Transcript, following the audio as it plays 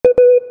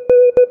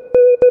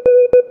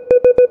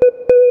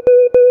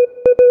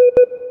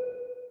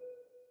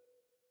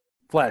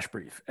Flash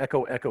brief,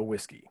 Echo Echo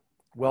Whiskey.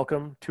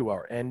 Welcome to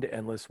our End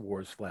Endless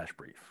Wars flash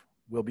brief.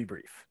 We'll be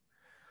brief.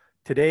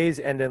 Today's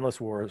End Endless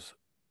Wars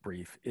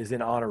brief is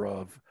in honor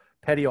of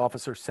Petty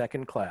Officer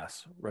Second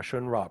Class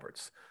Rashun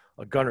Roberts,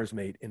 a gunner's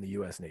mate in the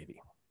U.S.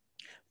 Navy.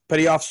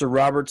 Petty Officer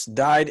Roberts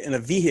died in a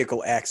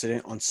vehicle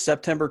accident on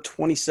September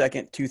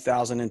 22nd,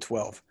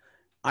 2012.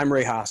 I'm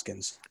Ray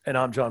Hoskins. And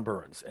I'm John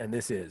Burns, and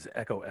this is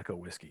Echo Echo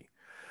Whiskey.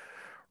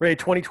 Ray,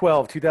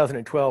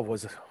 2012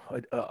 was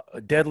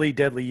a deadly,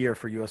 deadly year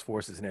for U.S.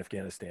 forces in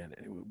Afghanistan.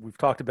 We've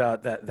talked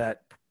about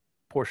that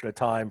portion of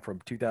time from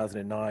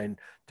 2009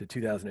 to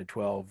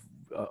 2012,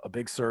 a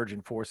big surge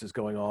in forces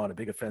going on, a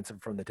big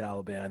offensive from the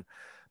Taliban.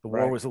 The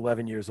war was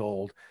 11 years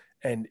old.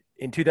 And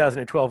in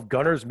 2012,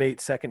 Gunner's Mate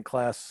Second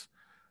Class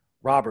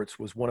Roberts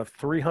was one of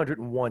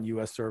 301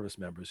 U.S. service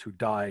members who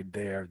died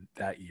there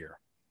that year.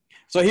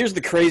 So here's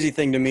the crazy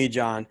thing to me,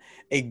 John.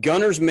 A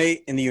gunner's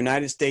mate in the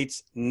United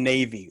States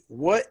Navy.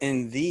 What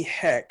in the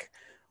heck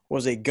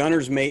was a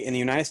gunner's mate in the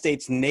United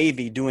States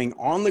Navy doing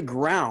on the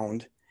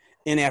ground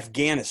in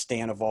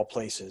Afghanistan, of all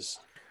places?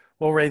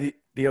 Well, Ray,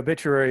 the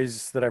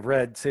obituaries that I've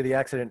read say the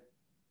accident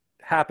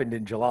happened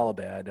in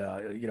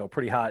Jalalabad,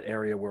 pretty hot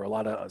area where a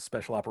lot of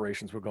special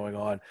operations were going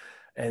on.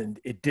 And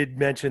it did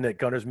mention that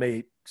Gunner's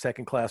Mate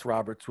Second Class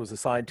Roberts was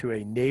assigned to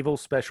a Naval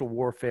Special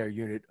Warfare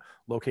Unit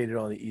located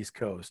on the East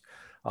Coast.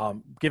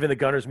 Given the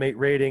Gunner's Mate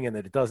rating and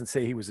that it doesn't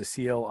say he was a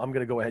SEAL, I'm going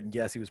to go ahead and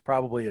guess he was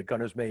probably a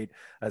Gunner's Mate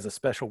as a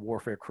Special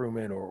Warfare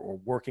crewman or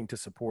working to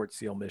support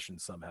SEAL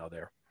missions somehow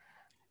there.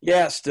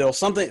 Yeah, still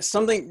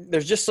something.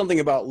 There's just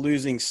something about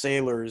losing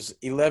sailors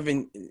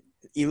 11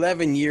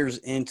 years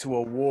into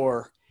a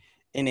war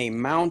in a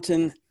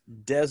mountain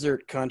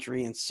desert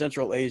country in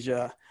Central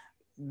Asia.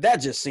 That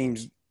just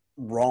seems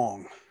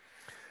wrong.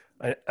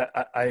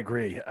 I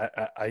agree.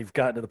 I've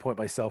gotten to the point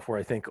myself where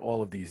I think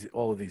all of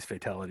these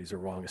fatalities are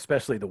wrong,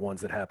 especially the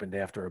ones that happened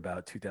after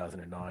about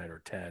 2009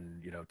 or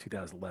 10,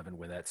 2011,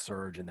 when that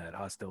surge and that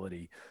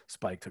hostility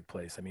spike took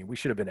place. I mean, we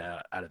should have been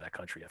out of that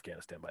country,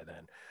 Afghanistan, by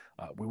then.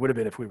 We would have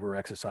been if we were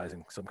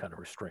exercising some kind of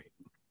restraint.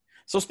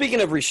 So speaking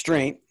of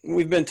restraint,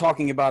 we've been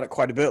talking about it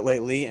quite a bit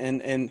lately,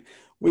 and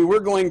we were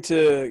going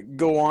to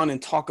go on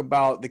and talk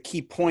about the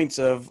key points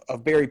of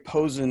Barry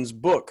Posen's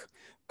book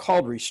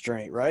called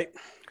Restraint, right?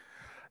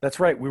 That's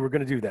right. We were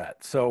going to do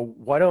that. So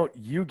why don't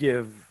you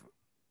give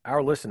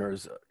our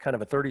listeners kind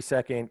of a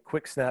 30-second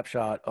quick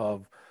snapshot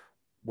of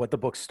what the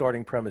book's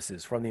starting premise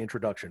is from the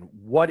introduction.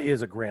 What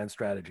is a grand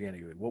strategy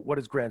anyway? What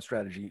does grand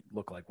strategy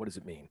look like? What does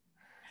it mean?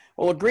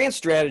 Well, a grand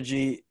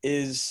strategy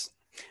it's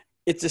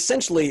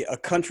essentially a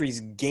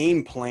country's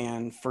game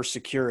plan for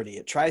security.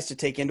 It tries to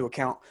take into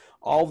account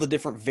all the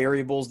different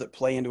variables that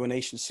play into a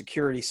nation's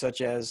security,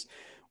 such as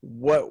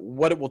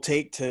what it will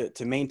take to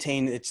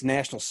maintain its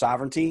national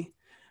sovereignty,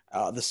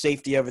 the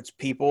safety of its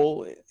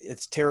people,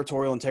 its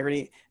territorial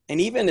integrity,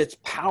 and even its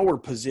power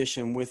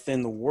position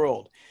within the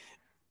world.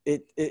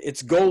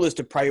 Its goal is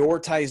to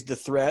prioritize the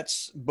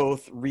threats,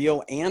 both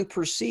real and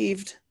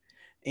perceived,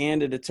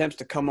 and it attempts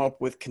to come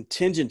up with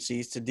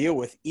contingencies to deal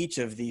with each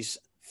of these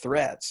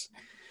threats.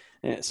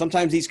 And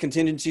sometimes these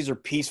contingencies are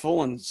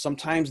peaceful, and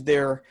sometimes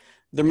they're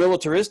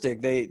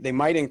militaristic. They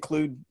might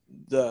include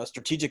the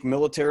strategic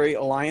military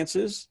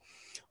alliances,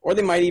 or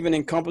they might even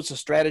encompass a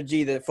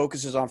strategy that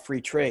focuses on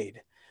free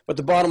trade. But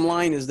the bottom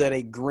line is that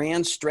a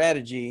grand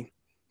strategy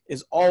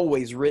is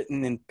always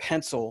written in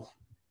pencil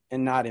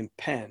and not in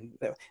pen.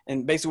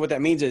 And basically what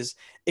that means is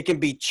it can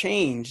be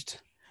changed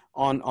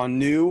on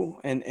new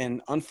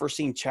and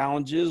unforeseen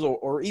challenges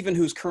or even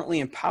who's currently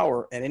in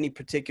power at any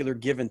particular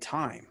given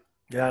time.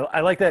 Yeah,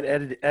 I like that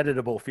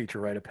editable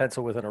feature, right? A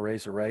pencil with an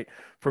eraser, right?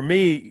 For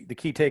me, the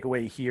key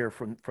takeaway here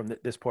from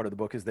this part of the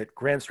book is that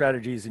grand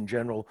strategies in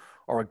general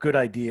are a good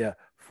idea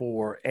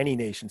for any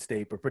nation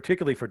state, but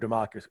particularly for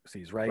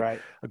democracies, right?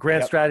 Right. A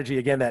grand strategy,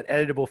 again, that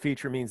editable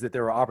feature means that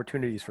there are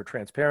opportunities for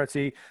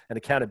transparency and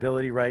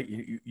accountability, right?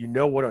 You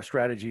know what our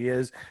strategy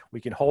is.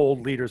 We can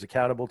hold leaders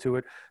accountable to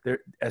it.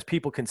 As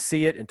people can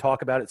see it and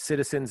talk about it,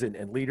 citizens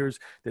and leaders,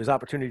 there's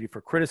opportunity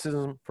for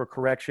criticism, for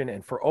correction,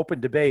 and for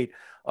open debate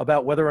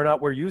about whether or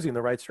not we're using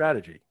the right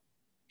strategy.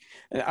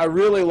 And I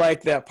really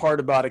like that part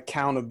about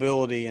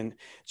accountability. And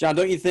John,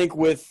 don't you think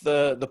with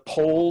the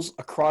polls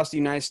across the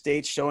United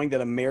States showing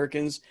that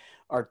Americans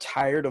are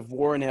tired of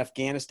war in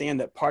Afghanistan,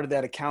 that part of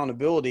that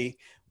accountability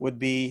would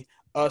be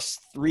us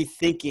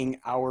rethinking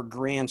our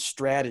grand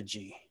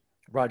strategy?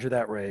 Roger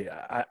that, Ray.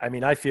 I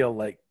mean, I feel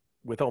like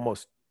with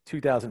almost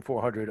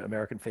 2,400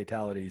 American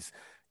fatalities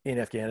in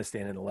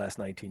Afghanistan in the last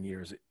 19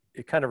 years,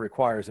 it kind of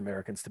requires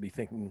Americans to be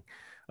thinking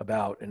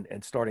about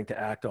and starting to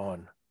act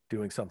on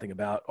doing something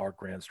about our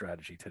grand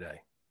strategy today.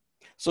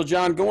 So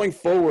John, going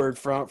forward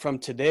from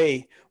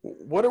today,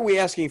 what are we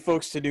asking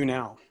folks to do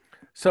now?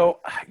 So,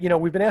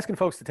 we've been asking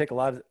folks to take a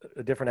lot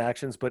of different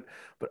actions, but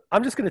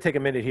I'm just going to take a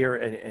minute here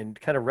and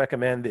kind of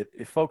recommend that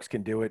if folks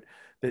can do it,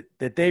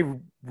 that they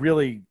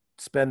really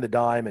spend the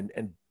dime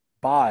and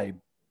buy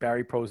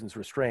Barry Posen's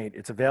Restraint.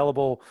 It's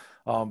available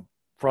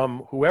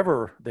from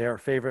whoever their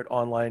favorite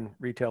online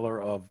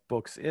retailer of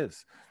books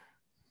is.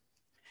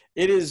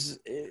 It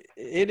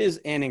is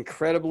an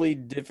incredibly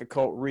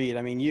difficult read.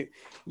 I mean,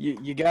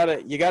 you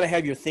gotta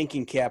have your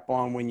thinking cap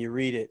on when you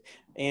read it.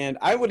 And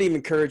I would even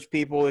encourage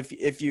people,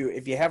 if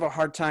you have a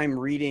hard time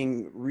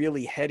reading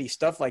really heady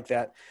stuff like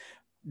that,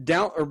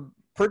 down or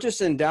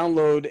purchase and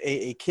download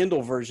a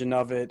Kindle version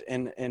of it,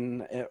 and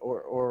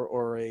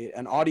or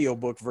an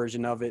audiobook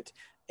version of it,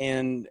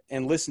 and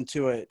listen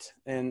to it.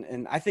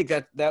 And I think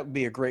that would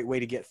be a great way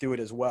to get through it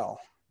as well.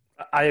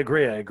 I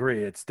agree. I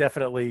agree. It's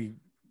definitely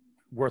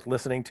worth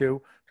listening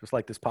to, just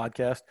like this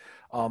podcast.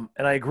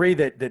 And I agree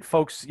that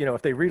folks, you know,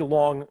 if they read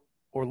along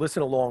or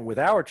listen along with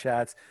our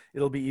chats,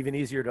 it'll be even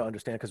easier to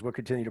understand because we'll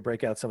continue to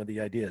break out some of the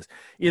ideas.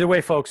 Either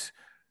way, folks,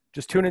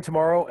 just tune in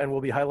tomorrow and we'll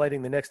be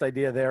highlighting the next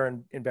idea there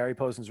in Barry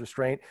Posen's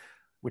Restraint,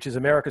 which is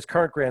America's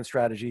current grand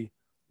strategy,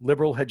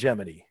 liberal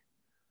hegemony.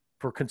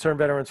 For Concerned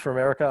Veterans for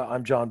America,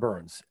 I'm John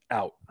Burns.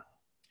 Out.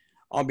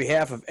 On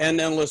behalf of End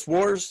Endless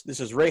Wars,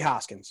 this is Ray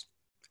Hoskins.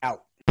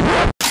 Out.